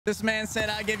This man said,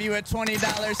 I'll give you a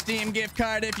 $20 Steam gift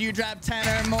card if you drop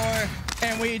 10 or more.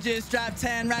 And we just dropped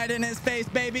 10 right in his face,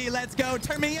 baby. Let's go.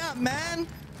 Turn me up, man.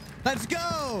 Let's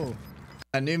go.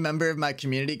 A new member of my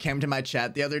community came to my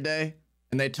chat the other day,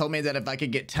 and they told me that if I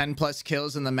could get 10 plus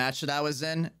kills in the match that I was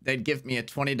in, they'd give me a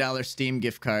 $20 Steam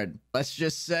gift card. Let's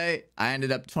just say I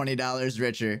ended up $20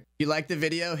 richer. If you like the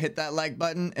video, hit that like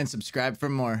button and subscribe for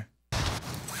more.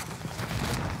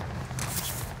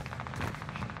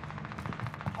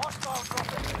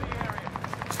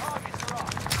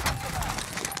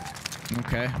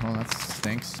 Okay, well that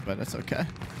stinks, but that's okay.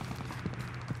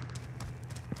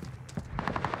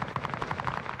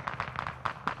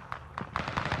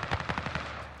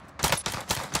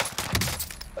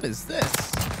 What is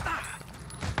this?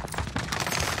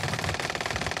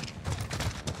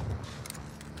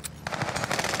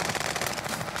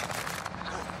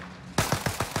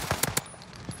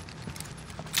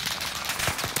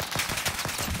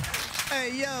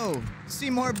 Hey, yo, see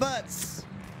more butts.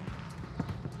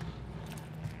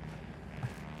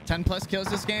 10 plus kills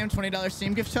this game, $20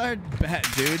 Steam gift card. Bet,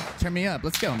 dude. Turn me up.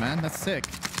 Let's go, man. That's sick.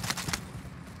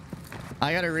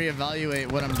 I gotta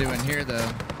reevaluate what I'm doing here, though.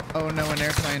 Oh no, an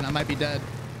airplane. I might be dead.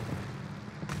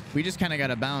 We just kind of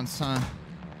gotta bounce, huh?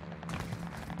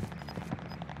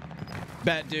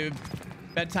 Bet, dude.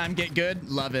 Bedtime get good.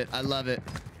 Love it. I love it.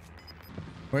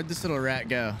 Where'd this little rat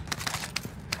go?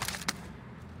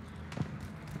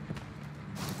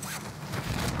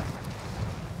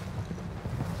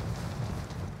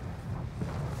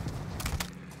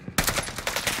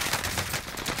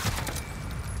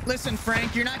 Listen,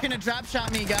 Frank, you're not gonna drop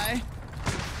shot me, guy.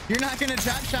 You're not gonna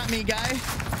drop shot me, guy.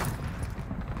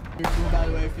 You're cool, by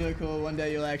the way. Feel cool. One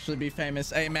day you'll actually be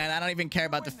famous. Hey, man, I don't even care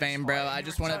about the fame, bro. I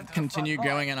just want to continue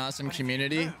growing an awesome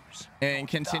community and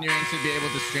continuing to be able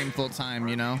to stream full time,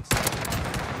 you know?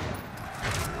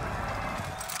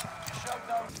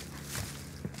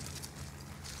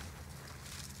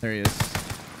 There he is.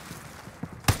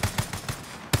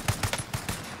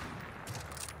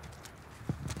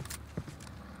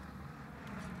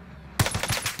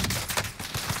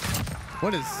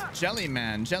 What is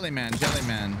Jellyman? Jellyman,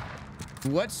 Jellyman.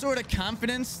 What sort of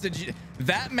confidence did you...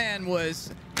 That man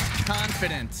was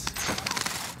confident.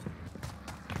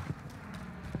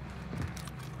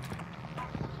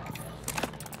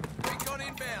 Recon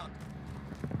inbound.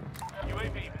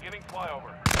 UAV beginning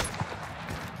flyover.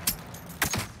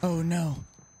 Oh, no.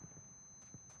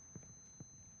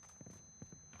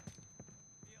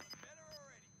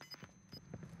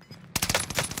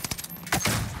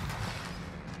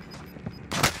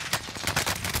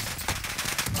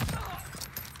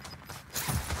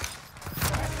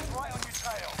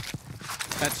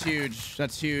 That's huge.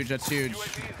 That's huge. That's huge.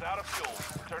 UAV is out of fuel.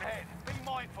 Turn ahead. Be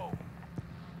mindful.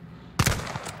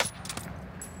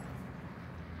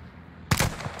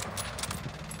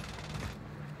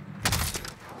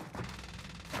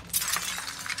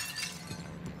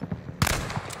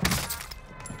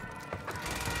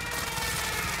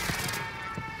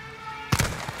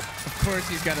 Of course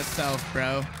he's got a self,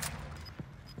 bro.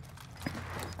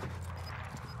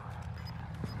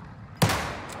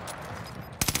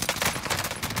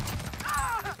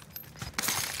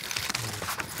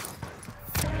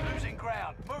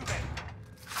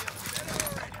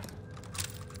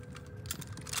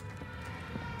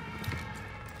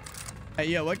 Hey,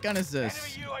 yo, what gun is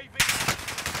this? Enemy UAV.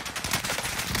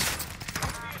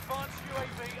 Enemy advanced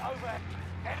UAV overhead.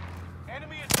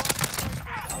 Enemy advanced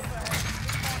UAV overhead.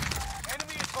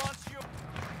 Enemy advanced UAV.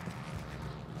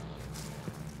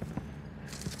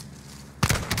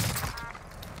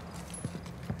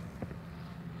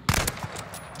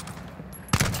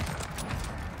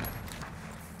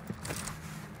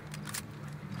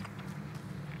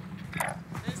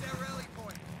 There's our rally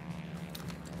point.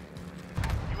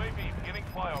 UAV beginning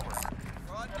flyover.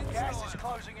 Gas is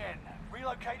closing in.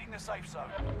 Relocating the safe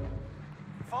zone.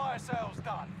 Fire sales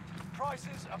done.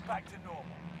 Prices are back to normal.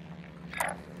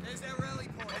 There's our rally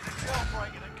point. There's a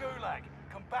jailbreak at the Gulag.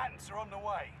 Combatants are on the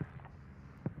way.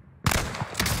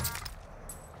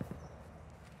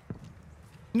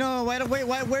 No, wait,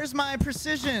 where's my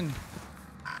precision?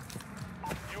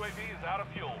 UAV is out of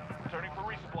fuel. Returning for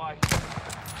resupply.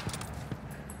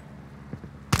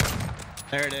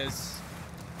 There it is.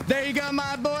 There you go,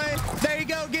 my boy. There you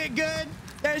go. Get good.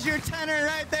 There's your tenor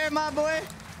right there, my boy.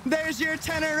 There's your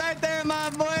tenor right there, my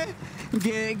boy.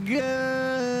 Get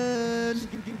good.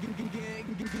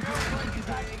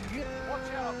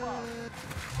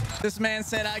 This man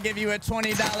said, I'll give you a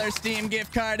 $20 Steam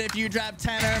gift card if you drop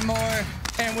 10 or more.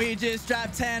 And we just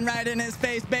dropped 10 right in his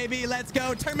face, baby. Let's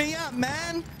go. Turn me up,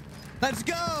 man. Let's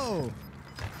go.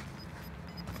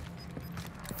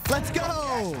 Let's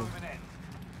go.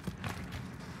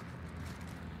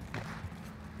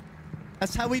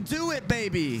 That's how we do it,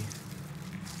 baby.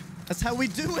 That's how we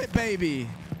do it, baby.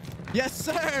 Yes,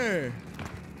 sir.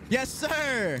 Yes,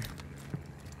 sir.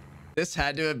 This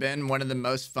had to have been one of the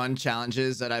most fun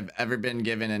challenges that I've ever been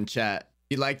given in chat.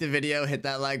 If you liked the video, hit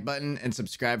that like button and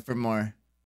subscribe for more.